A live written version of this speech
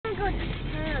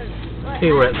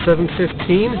Okay, we're at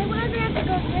 7:15. Why would I have to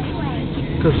go this way?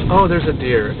 Because, oh, there's a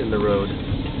deer in the road.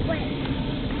 Wait.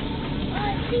 Oh,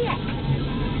 I see it.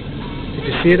 Did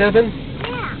you see it, Evan? Yeah,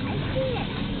 I see it.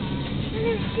 I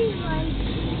didn't see one.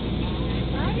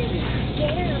 Why did it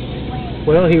scare away?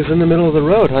 Well, he was in the middle of the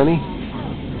road, honey.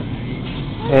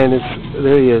 And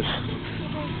there he is.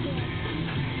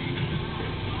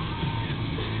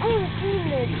 I haven't seen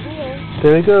the deer.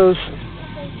 There he goes.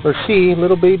 Or she,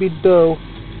 little baby doe.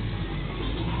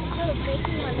 Little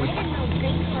baby one. I didn't know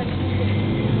big ones could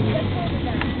jump over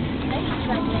the fence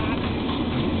like that.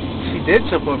 She did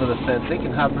jump over the fence. They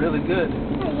can hop really good.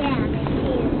 Oh, yeah, they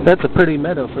do. That's a pretty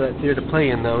meadow for that deer to play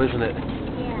in, though, isn't it?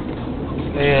 Yeah.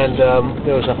 And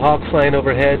there was a hawk flying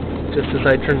overhead just as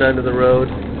I turned onto the road.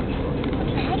 What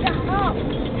the heck, a hawk?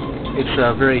 It's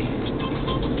very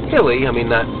hilly. I mean,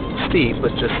 not steep,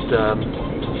 but just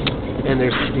and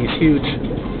there's these huge.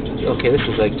 Okay, this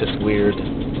is like just weird.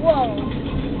 Whoa.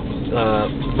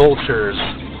 Vultures.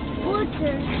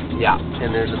 Vultures. Yeah,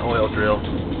 and there's an oil drill.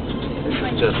 This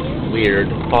is just weird.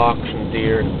 Hawks and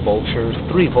deer and vultures.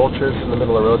 3 vultures in the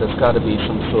middle of the road. That's got to be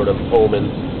some sort of omen.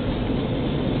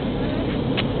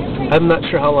 I'm not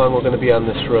sure how long we're going to be on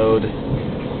this road.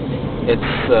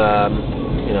 It's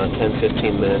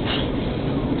 10-15 minutes.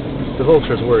 The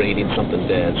vultures were eating something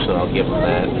dead, so I'll give them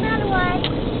that. Another one.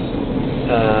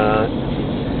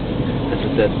 That's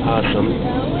a dead possum.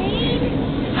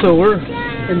 So we're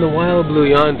in the wild blue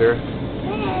yonder,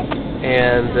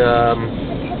 and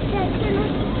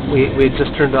we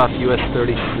just turned off US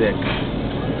 36.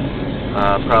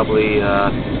 Probably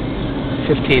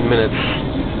 15 minutes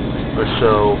or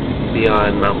so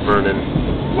beyond Mount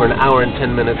Vernon. We're an hour and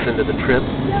 10 minutes into the trip.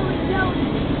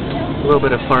 A little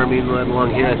bit of farming right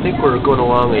along here. I think we're going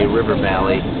along a river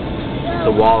valley,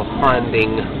 the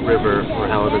Walhanding River, or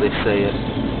however they say it.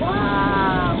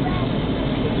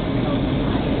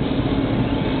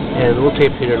 And we'll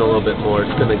tape here in a little bit more.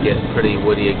 It's going to get pretty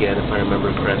woody again, if I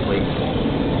remember correctly.